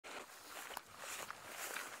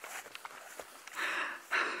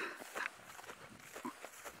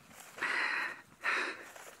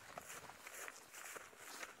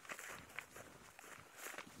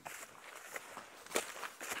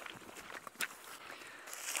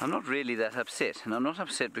I'm not really that upset, and I'm not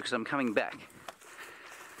upset because I'm coming back.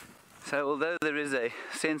 So although there is a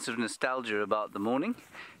sense of nostalgia about the morning,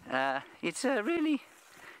 it's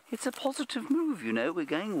a positive move, you know. We're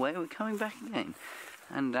going away, we're coming back again.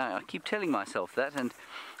 And I keep telling myself that, and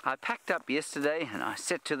I packed up yesterday and I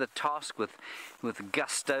set to the task with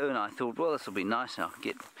gusto, and I thought, well, this will be nice, I'll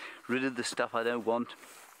get rid of the stuff I don't want,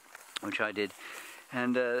 which I did.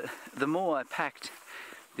 And the more I packed,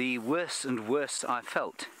 the worse and worse I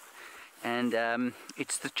felt. And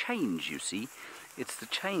it's the change, you see. It's the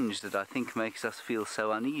change that I think makes us feel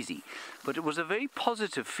so uneasy. But it was a very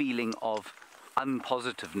positive feeling of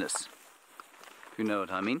unpositiveness, if you know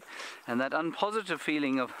what I mean. And that unpositive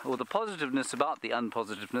feeling of, or the positiveness about the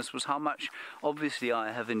unpositiveness, was how much, obviously,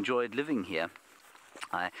 I have enjoyed living here.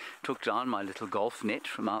 I took down my little golf net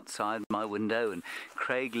from outside my window, and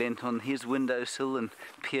Craig leant on his windowsill and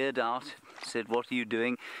peered out, said, "What are you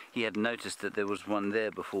doing?" He had noticed that there was one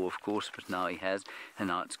there before, of course, but now he has, and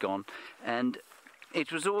now it's gone. And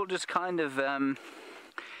it was all just kind of,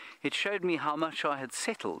 it showed me how much I had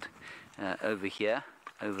settled over here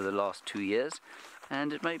over the last 2 years,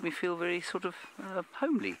 and it made me feel very sort of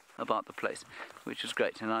homely about the place, which is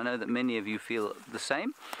great. And I know that many of you feel the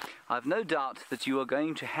same. I've no doubt that you are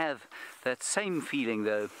going to have that same feeling,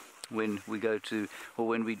 though, when we go to, or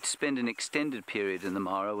when we spend an extended period in the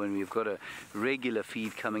Mara, when we've got a regular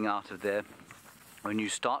feed coming out of there, when you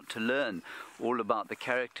start to learn all about the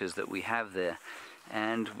characters that we have there,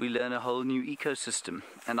 and we learn a whole new ecosystem.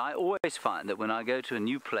 And I always find that when I go to a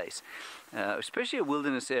new place, especially a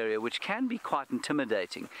wilderness area, which can be quite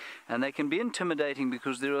intimidating, and they can be intimidating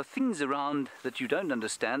because there are things around that you don't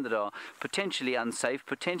understand, that are potentially unsafe,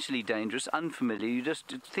 potentially dangerous, unfamiliar.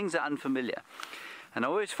 Things are unfamiliar. And I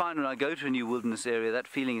always find when I go to a new wilderness area, that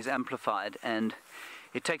feeling is amplified, and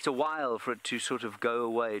it takes a while for it to sort of go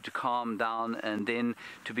away, to calm down, and then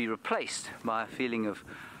to be replaced by a feeling of,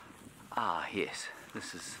 ah, yes,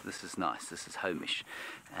 this is nice, this is homish.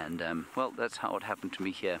 And well, that's how it happened to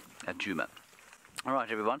me here at Djuma.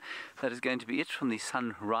 Alright everyone, that is going to be it from the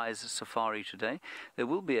sunrise safari today. There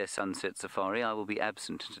will be a sunset safari. I will be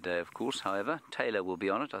absent today, of course. However, Taylor will be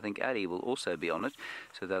on it. I think Ali will also be on it,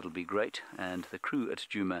 so that'll be great. And the crew at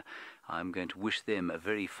Djuma, I'm going to wish them a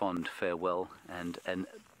very fond farewell and an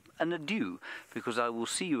adieu, because I will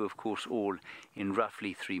see you, of course, all in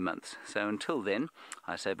roughly 3 months. So until then,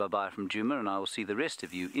 I say bye-bye from Djuma, and I will see the rest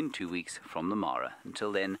of you in 2 weeks from the Mara.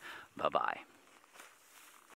 Until then, bye-bye.